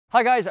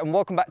Hi guys, and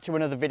welcome back to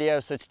another video.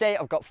 So today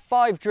I've got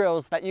 5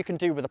 drills that you can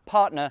do with a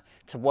partner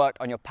to work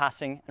on your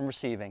passing and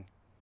receiving.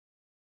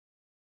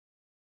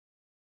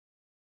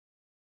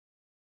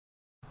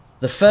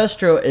 The first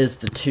drill is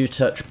the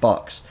 2-touch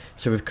box.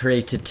 So we've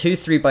created 2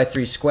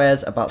 3x3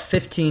 squares about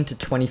 15 to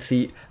 20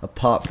 feet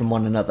apart from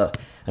one another.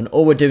 And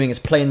all we're doing is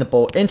playing the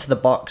ball into the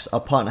box.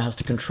 Our partner has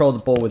to control the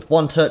ball with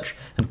 1 touch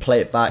and play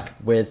it back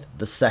with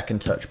the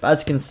 2nd touch. But as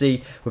you can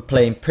see, we're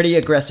playing pretty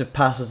aggressive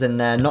passes in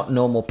there, not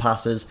normal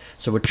passes.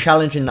 So we're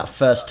challenging that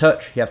first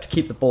touch. You have to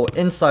keep the ball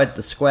inside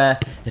the square.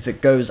 If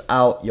it goes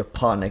out, your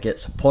partner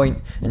gets a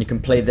point. And you can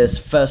play this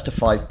first to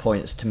 5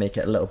 points to make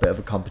it a little bit of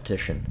a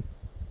competition.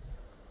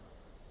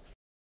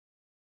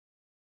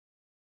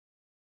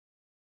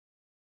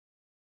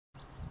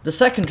 The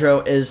second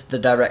drill is the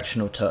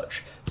directional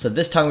touch. So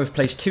this time we've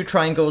placed 2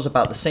 triangles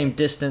about the same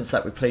distance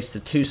that we placed the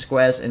 2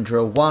 squares in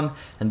drill 1,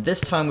 and this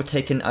time we're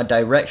taking a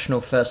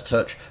directional first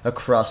touch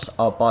across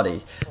our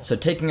body. So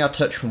taking our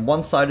touch from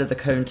one side of the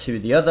cone to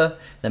the other,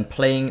 then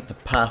playing the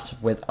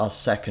pass with our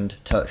 2nd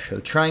touch. So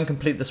try and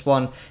complete this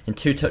one in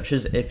 2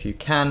 touches if you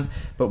can,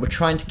 but we're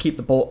trying to keep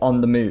the ball on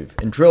the move.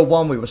 In drill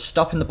 1 we were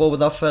stopping the ball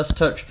with our first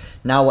touch,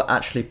 now we're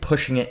actually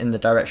pushing it in the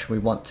direction we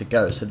want to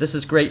go. So this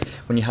is great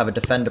when you have a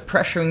defender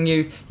pressuring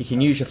you. You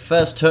can use your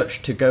first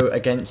touch to go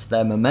against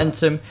their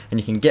momentum, and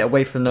you can get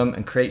away from them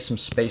and create some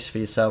space for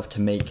yourself to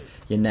make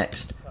your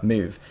next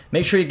move.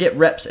 Make sure you get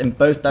reps in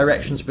both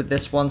directions with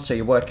this one, so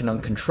you're working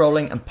on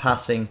controlling and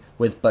passing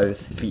with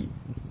both feet.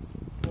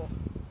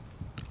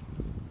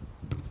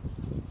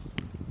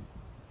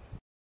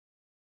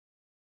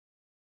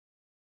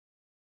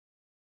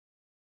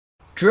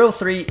 Drill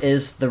 3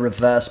 is the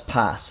reverse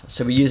pass.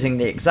 So we're using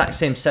the exact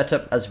same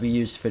setup as we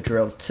used for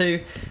drill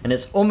 2, and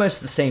it's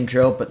almost the same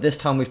drill, but this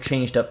time we've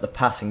changed up the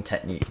passing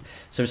technique.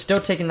 So we're still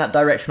taking that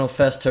directional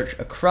first touch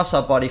across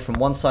our body from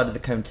one side of the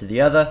cone to the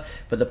other,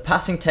 but the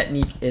passing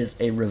technique is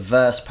a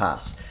reverse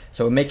pass.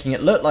 So we're making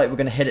it look like we're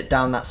going to hit it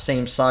down that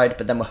same side,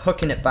 but then we're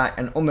hooking it back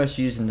and almost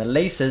using the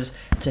laces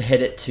to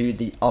hit it to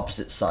the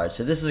opposite side.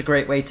 So this is a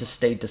great way to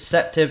stay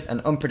deceptive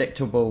and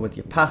unpredictable with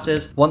your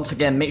passes. Once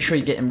again, make sure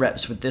you're getting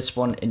reps with this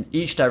one in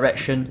each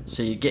direction,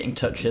 so you're getting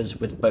touches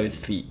with both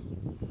feet.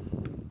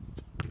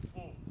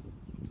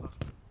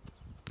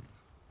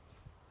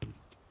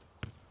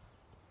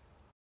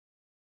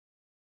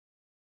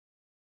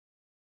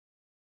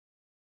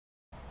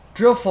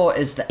 Drill 4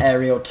 is the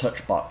aerial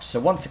touch box. So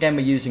once again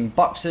we're using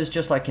boxes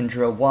just like in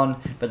drill 1,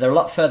 but they're a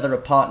lot further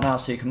apart now,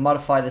 so you can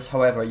modify this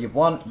however you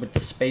want with the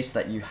space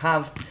that you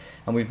have.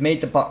 And we've made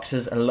the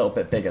boxes a little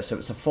bit bigger, so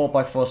it's a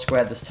 4x4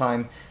 square this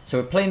time. So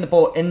we're playing the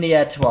ball in the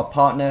air to our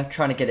partner,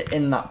 trying to get it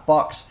in that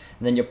box,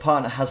 and then your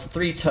partner has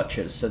 3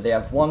 touches. So they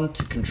have 1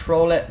 to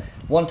control it,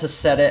 1 to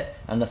set it,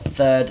 and a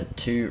 3rd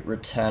to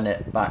return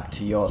it back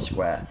to your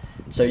square.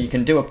 So you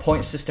can do a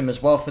point system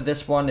as well for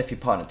this one if your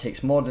partner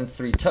takes more than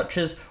 3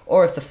 touches,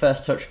 or if the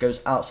first touch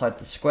goes outside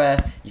the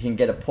square, you can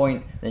get a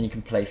point, then you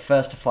can play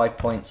first to 5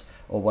 points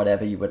or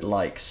whatever you would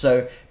like.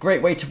 So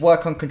great way to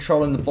work on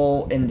controlling the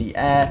ball in the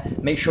air.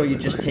 Make sure you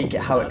just take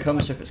it how it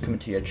comes. So if it's coming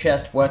to your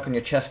chest, work on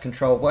your chest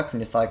control, work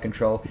on your thigh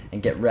control,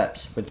 and get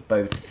reps with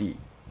both feet.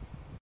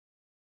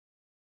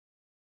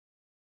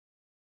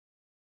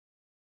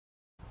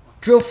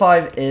 Drill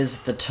 5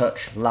 is the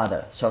touch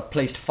ladder. So I've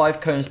placed 5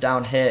 cones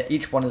down here,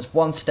 each one is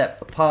 1 step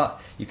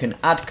apart. You can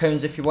add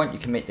cones if you want, you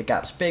can make the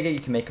gaps bigger, you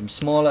can make them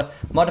smaller,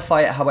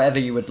 modify it however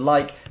you would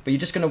like, but you're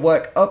just going to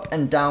work up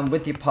and down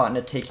with your partner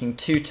taking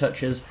 2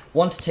 touches,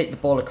 1 to take the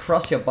ball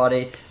across your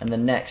body, and the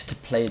next to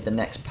play the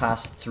next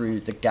pass through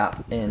the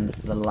gap in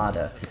the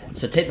ladder.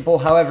 So take the ball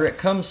however it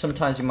comes.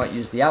 Sometimes you might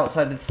use the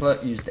outside of the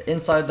foot, use the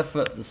inside of the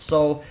foot, the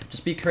sole,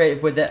 just be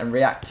creative with it and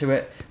react to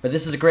it. But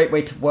this is a great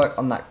way to work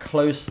on that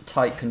close,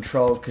 tight control,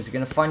 because you're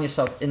going to find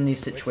yourself in these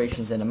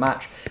situations in a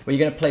match where you're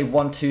going to play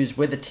 1-2s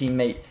with a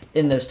teammate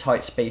in those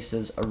tight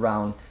spaces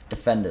around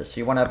defenders.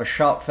 So you want to have a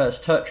sharp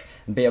first touch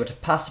and be able to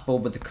pass the ball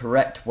with the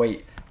correct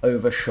weight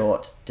over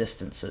short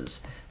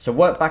distances. So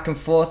work back and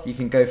forth. You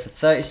can go for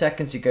 30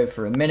 seconds, you go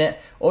for a minute,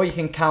 or you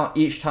can count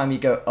each time you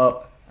go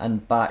up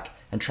and back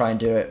and try and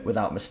do it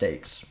without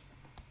mistakes.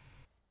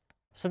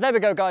 So there we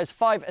go guys,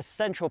 5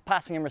 essential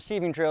passing and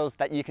receiving drills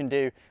that you can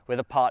do with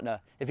a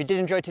partner. If you did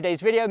enjoy today's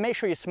video, make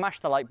sure you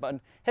smash the like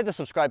button, hit the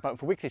subscribe button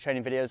for weekly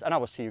training videos, and I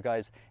will see you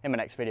guys in my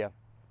next video.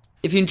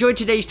 If you enjoyed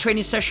today's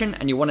training session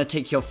and you want to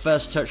take your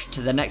first touch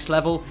to the next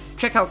level,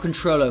 check out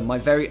Controlo, my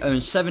very own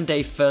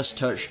 7-day first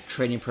touch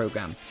training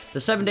program. The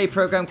 7-day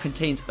program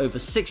contains over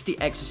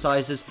 60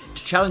 exercises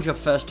to challenge your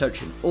first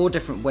touch in all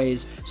different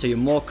ways so you're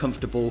more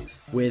comfortable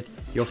with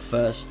your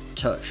first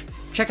touch.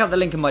 Check out the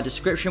link in my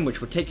description,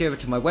 which will take you over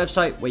to my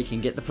website where you can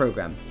get the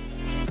program.